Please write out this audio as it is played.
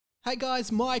Hey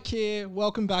guys, Mike here.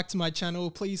 Welcome back to my channel.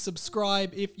 Please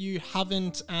subscribe if you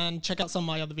haven't and check out some of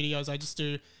my other videos. I just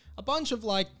do a bunch of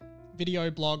video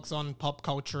blogs on pop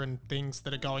culture and things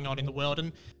that are going on in the world.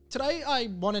 And today I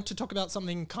wanted to talk about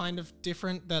something kind of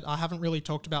different that I haven't really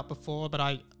talked about before, but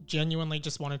I genuinely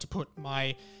just wanted to put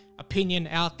my opinion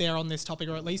out there on this topic,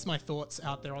 or at least my thoughts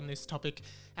out there on this topic.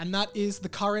 And that is the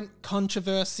current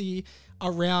controversy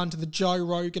around the Joe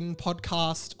Rogan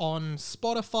podcast on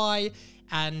Spotify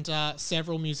and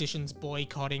several musicians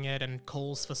boycotting it and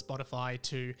calls for Spotify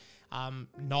to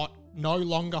no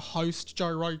longer host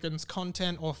Joe Rogan's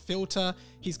content or filter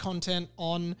his content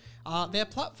on their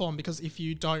platform. Because if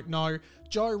you don't know,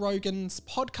 Joe Rogan's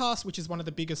podcast, which is one of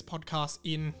the biggest podcasts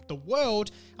in the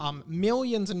world,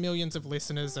 millions and millions of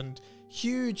listeners and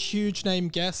huge name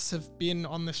guests have been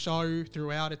on the show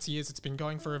throughout its years. It's been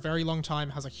going for a very long time,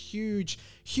 has a huge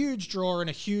draw and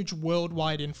a huge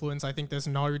worldwide influence. I think there's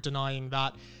no denying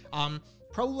that.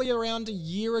 Probably around a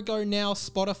year ago now,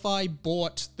 Spotify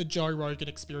bought the Joe Rogan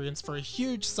Experience for a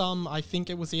huge sum. I think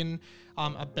it was in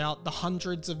about the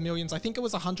hundreds of millions. I think it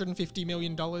was $150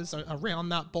 million, around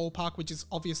that ballpark, which is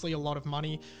obviously a lot of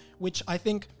money, which I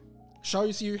think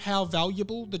shows you how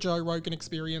valuable the Joe Rogan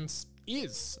Experience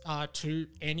is to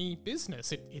any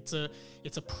business. It's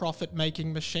a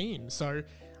profit-making machine. So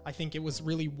I think it was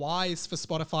really wise for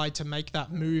Spotify to make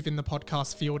that move in the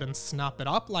podcast field and snap it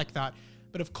up like that.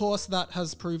 But of course, that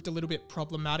has proved a little bit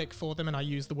problematic for them, and I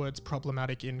use the words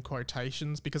problematic in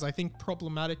quotations because I think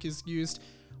problematic is used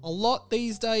a lot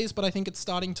these days, but I think it's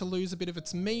starting to lose a bit of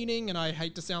its meaning, and I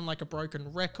hate to sound like a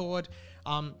broken record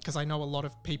because I know a lot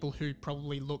of people who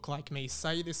probably look like me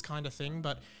say this kind of thing,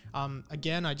 but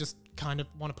again, I just kind of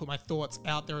want to put my thoughts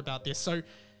out there about this. So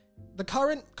the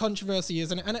current controversy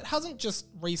is, and it hasn't just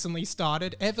recently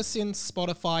started, ever since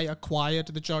Spotify acquired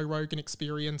the Joe Rogan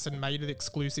Experience and made it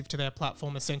exclusive to their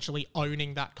platform, essentially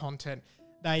owning that content,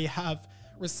 they have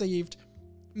received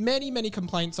many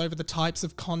complaints over the types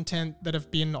of content that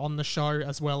have been on the show,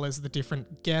 as well as the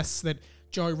different guests that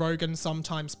Joe Rogan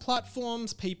sometimes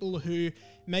platforms, people who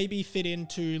maybe fit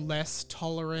into less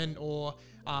tolerant or,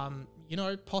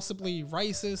 possibly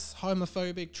racist,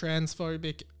 homophobic,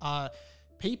 transphobic,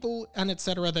 people and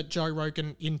etc. that Joe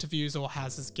Rogan interviews or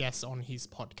has as guests on his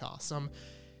podcast.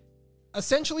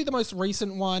 Essentially, the most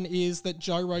recent one is that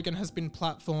Joe Rogan has been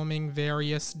platforming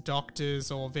various doctors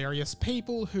or various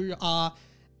people who are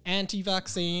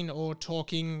anti-vaccine or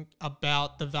talking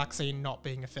about the vaccine not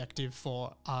being effective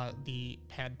for the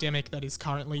pandemic that is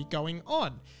currently going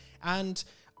on. And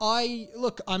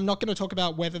I'm not going to talk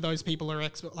about whether those people are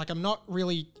expert. I'm not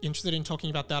really interested in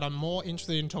talking about that. I'm more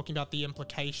interested in talking about the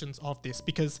implications of this,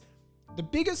 because the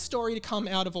biggest story to come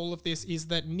out of all of this is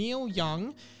that Neil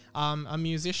Young, a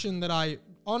musician that I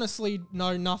honestly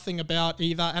know nothing about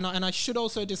either, and I should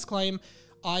also disclaim,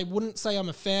 I wouldn't say I'm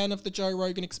a fan of the Joe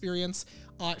Rogan Experience.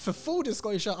 For full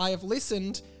disclosure, I have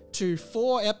listened to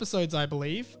 4 episodes, I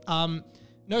believe.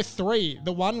 No, 3.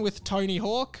 The one with Tony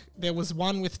Hawk. There was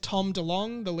one with Tom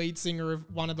DeLonge,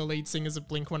 one of the lead singers of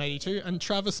Blink-182, and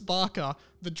Travis Barker,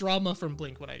 the drummer from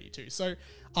Blink-182. So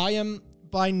I am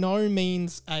by no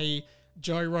means a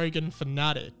Joe Rogan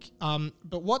fanatic.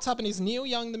 But what's happened is Neil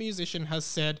Young, the musician, has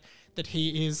said that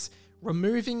he is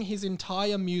removing his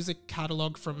entire music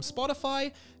catalog from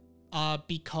Spotify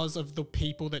because of the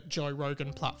people that Joe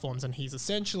Rogan platforms, and he's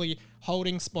essentially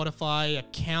holding Spotify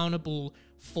accountable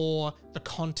for the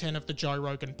content of the Joe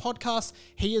Rogan podcast.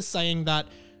 He is saying that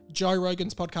Joe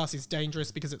Rogan's podcast is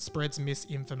dangerous because it spreads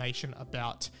misinformation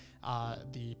about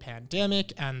the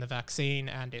pandemic and the vaccine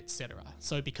and etc.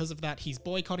 So because of that, he's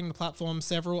boycotting the platform.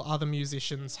 Several other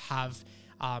musicians have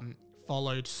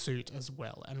followed suit as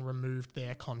well and removed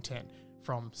their content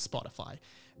from Spotify.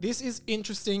 This is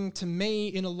interesting to me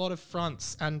in a lot of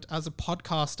fronts, and as a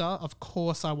podcaster, of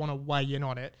course, I want to weigh in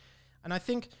on it. And I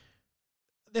think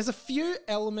there's a few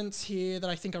elements here that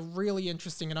I think are really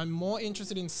interesting, and I'm more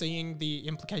interested in seeing the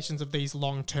implications of these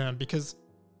long term, because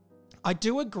I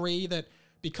do agree that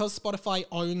because Spotify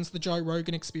owns the Joe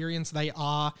Rogan Experience, they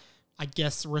are, I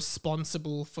guess,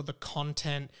 responsible for the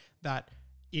content that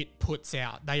it puts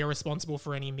out. They are responsible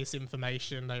for any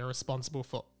misinformation. They are responsible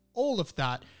for all of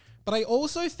that. But I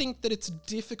also think that it's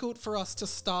difficult for us to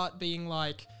start being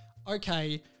like,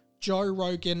 okay, Joe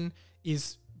Rogan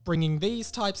is bringing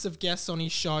these types of guests on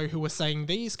his show who are saying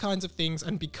these kinds of things,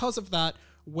 and because of that,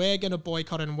 we're going to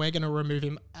boycott and we're going to remove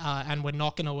him, and we're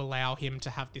not going to allow him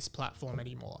to have this platform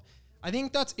anymore. I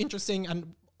think that's interesting,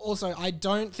 and also I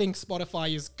don't think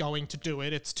Spotify is going to do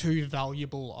it. It's too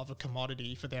valuable of a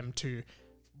commodity for them to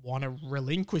want to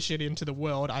relinquish it into the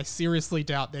world. I seriously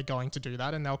doubt they're going to do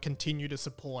that, and they'll continue to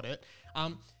support it.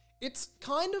 It's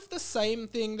kind of the same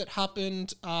thing that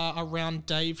happened around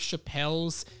Dave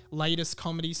Chappelle's latest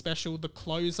comedy special, The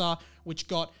Closer, which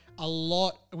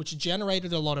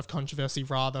generated a lot of controversy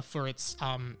rather for its,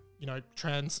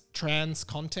 trans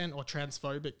content or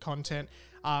transphobic content.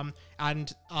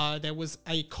 And there was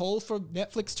a call for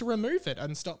Netflix to remove it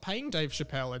and stop paying Dave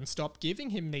Chappelle and stop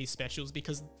giving him these specials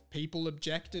because people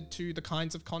objected to the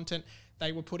kinds of content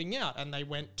they were putting out, and they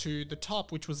went to the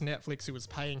top, which was Netflix, who was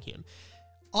paying him.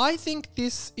 I think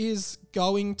this is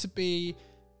going to be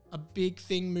a big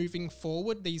thing moving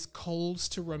forward, these calls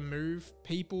to remove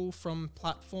people from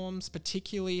platforms,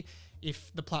 particularly if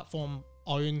the platform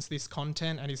owns this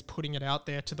content and is putting it out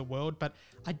there to the world. But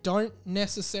I don't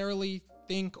necessarily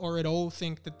think or at all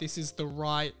think that this is the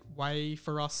right way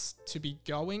for us to be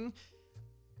going.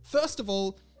 First of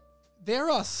all,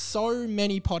 there are so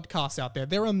many podcasts out there.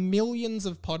 There are millions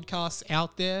of podcasts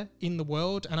out there in the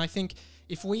world, and I think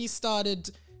if we started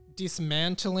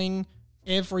dismantling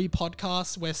every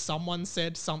podcast where someone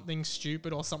said something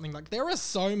stupid or something, like, there are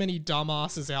so many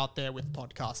dumbasses out there with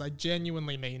podcasts. I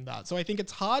genuinely mean that. So I think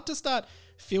it's hard to start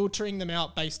filtering them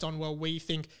out based on, well, we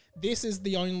think this is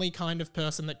the only kind of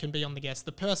person that can be on the guest,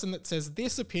 the person that says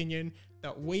this opinion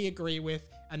that we agree with,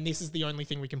 and this is the only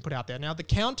thing we can put out there. Now, the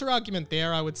counter argument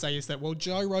there, I would say, is that, well,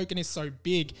 Joe Rogan is so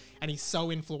big and he's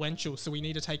so influential, so we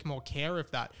need to take more care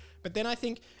of that. But then I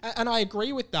think, and I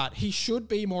agree with that, he should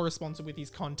be more responsible with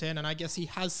his content, and I guess he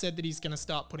has said that he's going to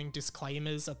start putting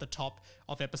disclaimers at the top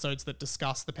of episodes that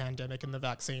discuss the pandemic and the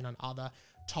vaccine and other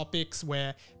topics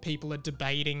where people are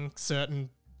debating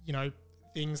certain,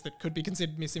 things that could be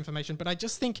considered misinformation. But I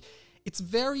just think it's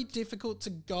very difficult to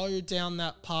go down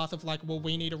that path of like, well,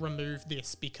 we need to remove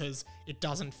this because it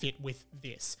doesn't fit with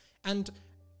this. And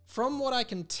from what I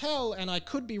can tell, and I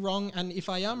could be wrong, and if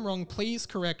I am wrong, please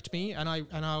correct me, and I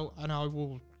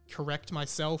will correct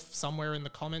myself somewhere in the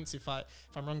comments if I'm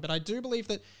wrong. But I do believe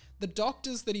that the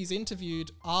doctors that he's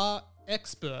interviewed are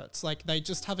experts. Like, they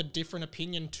just have a different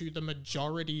opinion to the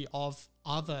majority of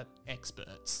other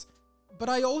experts. But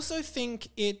I also think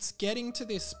it's getting to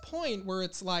this point where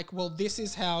it's like, well, this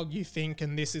is how you think,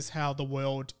 and this is how the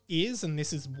world is, and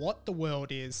this is what the world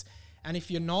is. And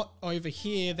if you're not over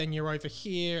here, then you're over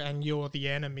here, and you're the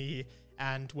enemy,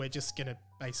 and we're just gonna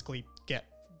basically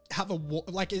have a war.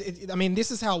 Like,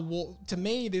 this is how war, to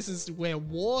me, this is where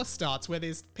war starts, where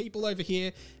there's people over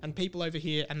here and people over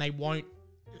here, and they won't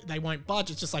budge.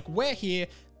 It's just like, we're here,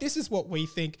 this is what we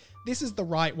think, this is the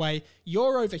right way,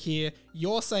 you're over here,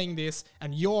 you're saying this,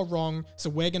 and you're wrong, so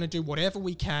we're going to do whatever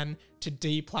we can to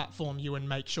deplatform you and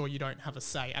make sure you don't have a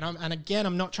say. And again,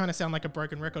 I'm not trying to sound like a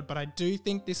broken record, but I do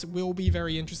think this will be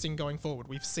very interesting going forward.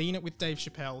 We've seen it with Dave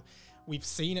Chappelle, we've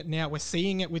seen it now, we're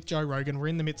seeing it with Joe Rogan, we're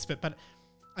in the midst of it. But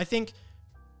I think,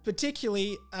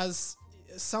 particularly as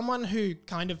someone who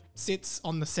kind of sits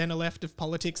on the center left of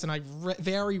politics, and I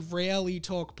very rarely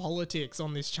talk politics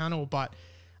on this channel, but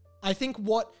I think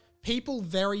what people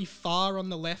very far on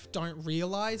the left don't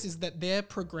realize is that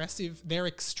their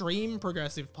extreme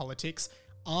progressive politics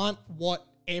aren't what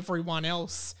everyone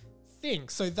else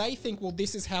thinks. So they think, well,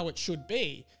 this is how it should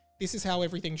be. This is how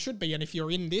everything should be. And if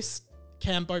you're in this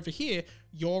camp over here,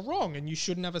 you're wrong and you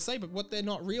shouldn't have a say. But what they're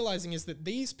not realizing is that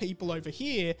these people over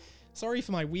here, sorry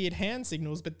for my weird hand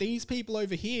signals, but these people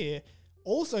over here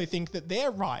also think that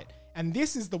they're right and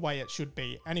this is the way it should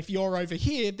be. And if you're over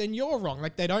here, then you're wrong.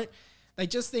 Like, they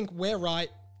just think we're right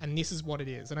and this is what it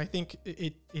is. And I think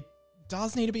it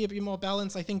does need to be a bit more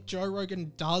balanced. I think Joe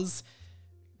Rogan does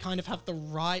kind of have the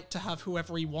right to have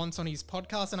whoever he wants on his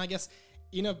podcast. And I guess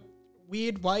in a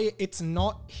weird way, it's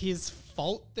not his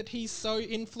fault that he's so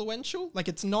influential. Like,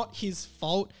 it's not his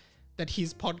fault that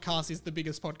his podcast is the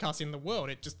biggest podcast in the world.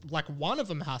 It just, like, one of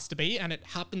them has to be, and it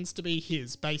happens to be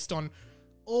his, based on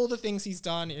all the things he's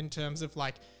done in terms of,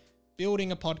 like,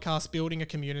 building a podcast, building a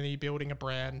community, building a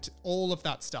brand, all of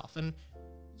that stuff. And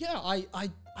yeah,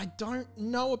 I don't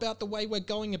know about the way we're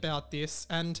going about this.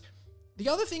 And the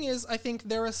other thing is, I think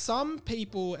there are some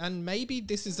people, and maybe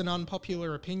this is an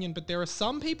unpopular opinion, but there are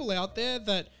some people out there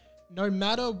that no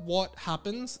matter what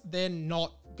happens, they're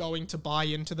not going to buy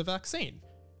into the vaccine.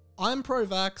 I'm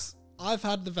pro-vax, I've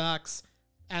had the vax,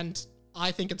 and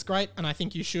I think it's great, and I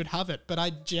think you should have it. But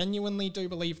I genuinely do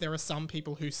believe there are some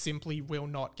people who simply will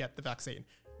not get the vaccine,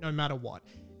 no matter what.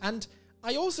 And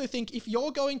I also think if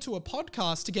you're going to a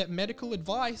podcast to get medical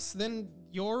advice, then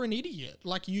you're an idiot.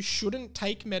 Like, you shouldn't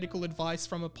take medical advice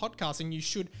from a podcast, and you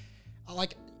should,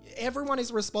 like, everyone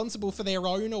is responsible for their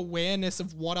own awareness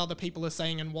of what other people are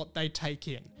saying and what they take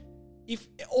in. if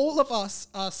all of us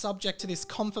are subject to this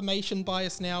confirmation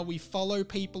bias now, we follow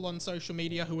people on social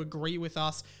media who agree with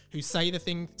us, who say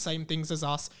the same things as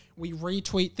us, we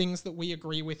retweet things that we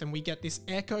agree with, and we get this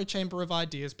echo chamber of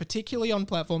ideas, particularly on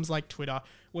platforms like Twitter,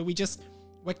 where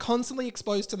we're constantly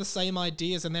exposed to the same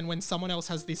ideas, and then when someone else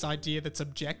has this idea that's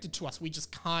objected to us, we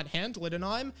just can't handle it. And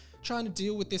I'm trying to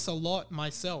deal with this a lot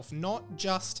myself, not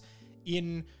just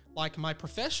in like my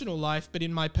professional life, but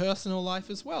in my personal life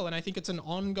as well. And I think it's an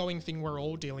ongoing thing we're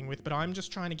all dealing with, but I'm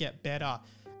just trying to get better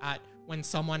at when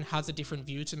someone has a different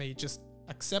view to me, just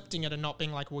accepting it and not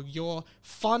being like, well, you're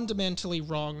fundamentally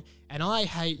wrong and I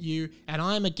hate you and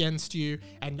I'm against you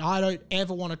and I don't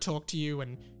ever want to talk to you,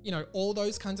 and you know, all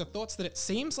those kinds of thoughts that it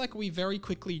seems like we very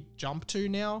quickly jump to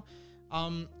now.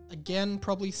 Again,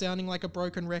 probably sounding like a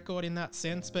broken record in that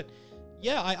sense, but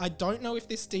yeah, I don't know if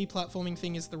this deplatforming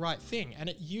thing is the right thing. And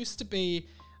it used to be,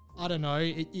 I don't know,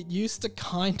 it used to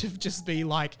kind of just be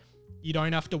like, you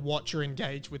don't have to watch or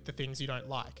engage with the things you don't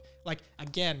like. Like,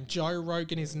 again, Joe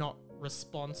Rogan is not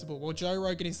responsible. Well, Joe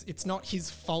Rogan it's not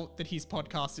his fault that his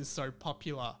podcast is so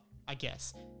popular, I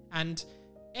guess. And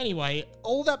anyway,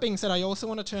 all that being said, I also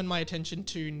want to turn my attention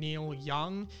to Neil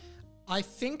Young. I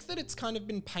think that it's kind of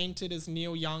been painted as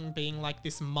Neil Young being like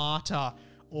this martyr,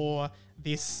 or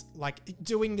this, like,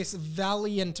 doing this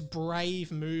valiant,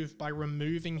 brave move by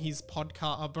removing his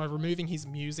podcast, or by removing his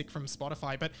music from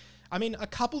Spotify. But, I mean, a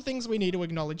couple things we need to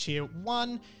acknowledge here.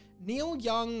 One, Neil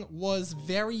Young was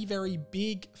very, very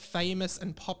big, famous,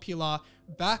 and popular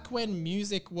back when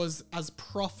music was as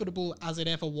profitable as it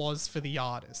ever was for the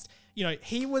artist. You know,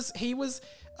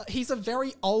 he's a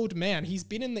very old man. He's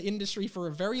been in the industry for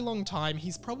a very long time.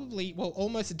 He's probably, well,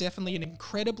 almost definitely an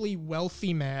incredibly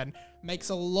wealthy man, makes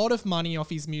a lot of money off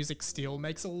his music still,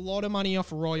 makes a lot of money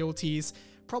off royalties,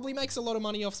 probably makes a lot of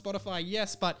money off Spotify,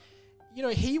 yes, but you know,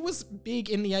 he was big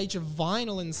in the age of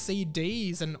vinyl and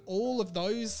CDs and all of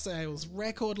those sales,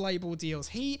 record label deals.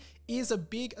 He is a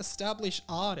big established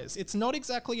artist. It's not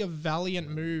exactly a valiant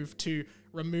move to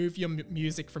remove your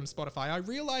music from Spotify. I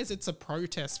realize it's a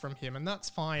protest from him, and that's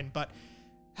fine, but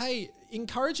hey,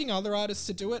 encouraging other artists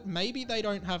to do it, maybe they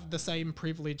don't have the same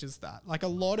privilege as that. Like, a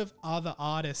lot of other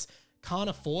artists can't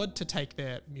afford to take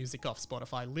their music off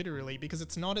Spotify, literally, because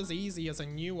it's not as easy as a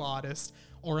new artist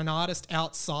or an artist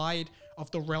outside of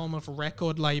the realm of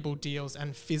record label deals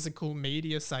and physical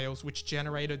media sales, which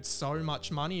generated so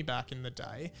much money back in the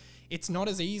day. It's not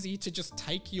as easy to just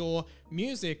take your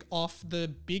music off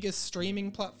the biggest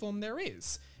streaming platform there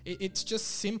is. It's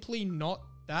just simply not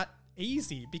that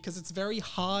easy, because it's very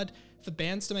hard for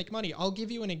bands to make money. I'll give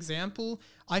you an example.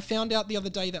 I found out the other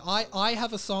day that I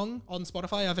have a song on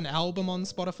Spotify. I have an album on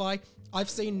Spotify. I've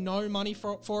seen no money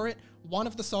for it. One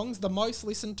of the songs, the most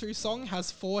listened to song,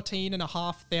 has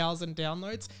 14,500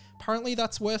 downloads. Apparently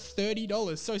that's worth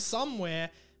 $30. So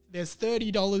somewhere there's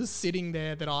 $30 sitting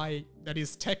there that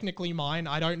is technically mine.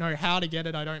 I don't know how to get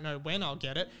it. I don't know when I'll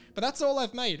get it, but that's all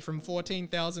I've made from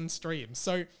 14,000 streams.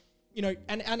 So, you know,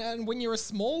 and when you're a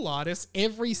small artist,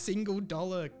 every single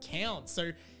dollar counts.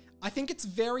 So I think it's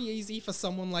very easy for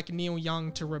someone like Neil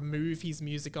Young to remove his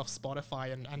music off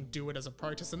Spotify and do it as a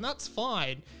protest, and that's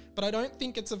fine, but I don't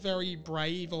think it's a very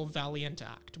brave or valiant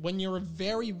act. When you're a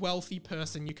very wealthy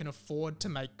person, you can afford to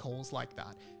make calls like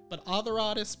that, but other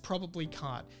artists probably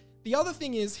can't. The other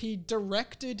thing is, he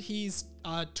directed his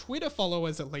Twitter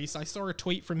followers, at least, I saw a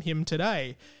tweet from him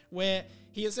today, where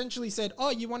he essentially said,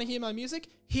 oh, you want to hear my music?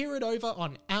 Hear it over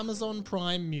on Amazon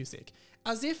Prime Music.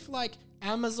 As if, like,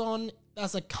 Amazon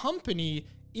as a company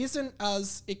isn't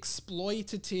as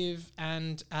exploitative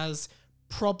and as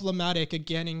problematic,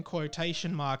 again in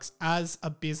quotation marks, as a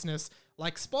business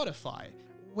like Spotify.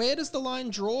 Where does the line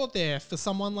draw there for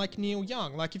someone like Neil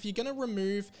Young? Like, if you're going to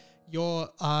remove your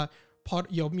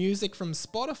music from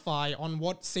Spotify on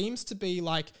what seems to be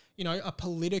like, you know, a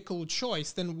political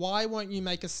choice, then why won't you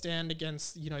make a stand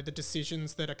against, you know, the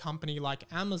decisions that a company like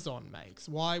Amazon makes?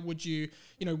 Why would you,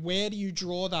 you know, where do you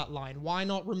draw that line? Why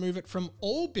not remove it from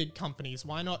all big companies?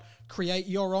 Why not create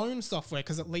your own software?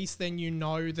 Because at least then you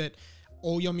know that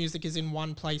all your music is in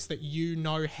one place, that you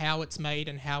know how it's made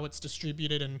and how it's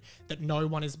distributed, and that no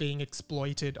one is being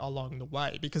exploited along the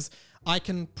way. Because I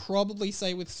can probably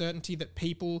say with certainty that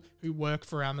people who work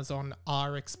for Amazon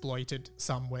are exploited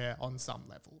somewhere on some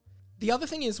level. The other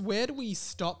thing is, where do we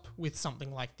stop with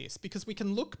something like this? Because we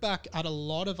can look back at a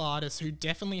lot of artists who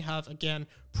definitely have, again,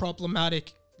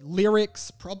 problematic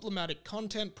lyrics, problematic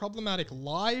content, problematic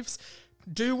lives.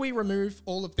 Do we remove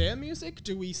all of their music?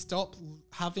 Do we stop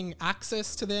having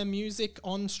access to their music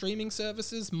on streaming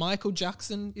services? Michael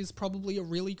Jackson is probably a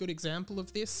really good example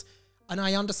of this. And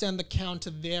I understand the counter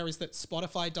there is that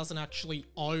Spotify doesn't actually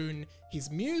own his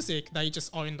music. They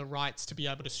just own the rights to be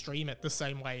able to stream it the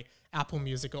same way Apple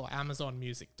Music or Amazon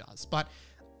Music does. But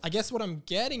I guess what I'm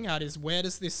getting at is, where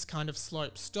does this kind of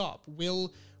slope stop?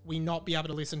 Will we not be able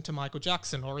to listen to Michael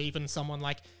Jackson or even someone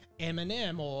like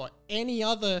Eminem or any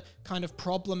other kind of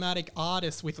problematic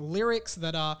artist with lyrics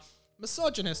that are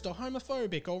misogynist or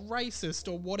homophobic or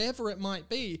racist or whatever it might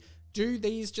be? Do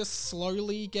these just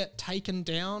slowly get taken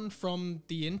down from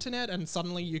the internet and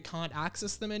suddenly you can't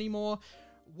access them anymore?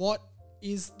 What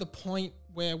is the point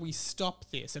where we stop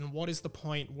this? And what is the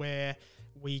point where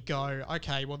we go,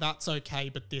 okay, well, that's okay,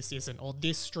 but this isn't, or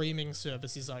this streaming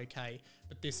service is okay,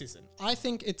 but this isn't? I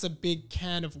think it's a big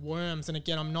can of worms. And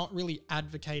again, I'm not really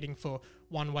advocating for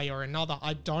one way or another.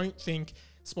 I don't think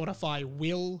Spotify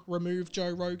will remove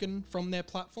Joe Rogan from their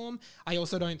platform. I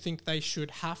also don't think they should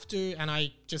have to, and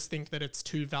I just think that it's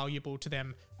too valuable to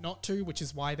them not to, which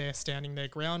is why they're standing their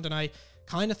ground. And I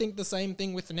kind of think the same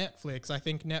thing with Netflix. I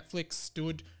think Netflix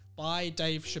stood by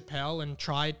Dave Chappelle and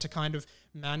tried to kind of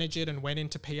manage it and went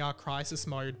into PR crisis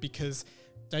mode because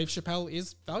Dave Chappelle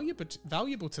is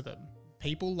valuable to them.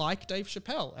 People like Dave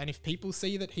Chappelle, and if people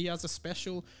see that he has a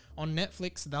special on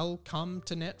Netflix, they'll come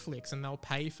to Netflix and they'll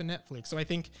pay for Netflix. So I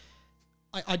think,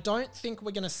 I don't think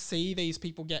we're going to see these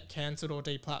people get cancelled or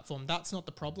deplatformed. That's not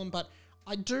the problem, but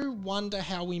I do wonder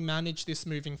how we manage this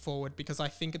moving forward, because I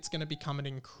think it's going to become an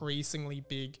increasingly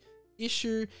big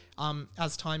issue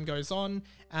as time goes on.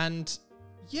 And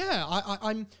yeah,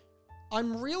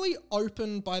 I'm really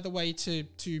open, by the way,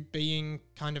 to being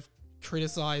kind of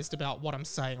criticized about what I'm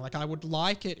saying. Like, I would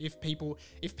like it if people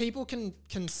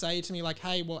can say to me like,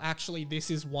 hey, well, actually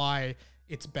this is why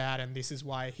it's bad and this is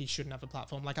why he shouldn't have a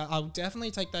platform. Like, I'll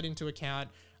definitely take that into account,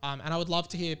 and I would love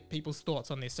to hear people's thoughts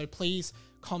on this. So please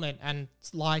comment and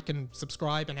like and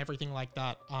subscribe and everything like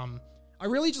that. I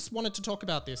really just wanted to talk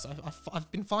about this.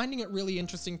 I've been finding it really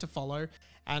interesting to follow,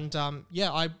 and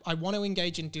yeah, I want to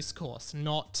engage in discourse,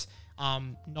 not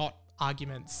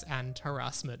arguments and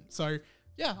harassment. So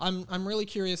yeah, I'm really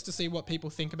curious to see what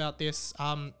people think about this.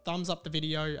 Thumbs up the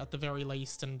video at the very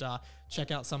least, and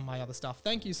check out some of my other stuff.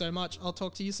 Thank you so much. I'll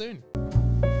talk to you soon.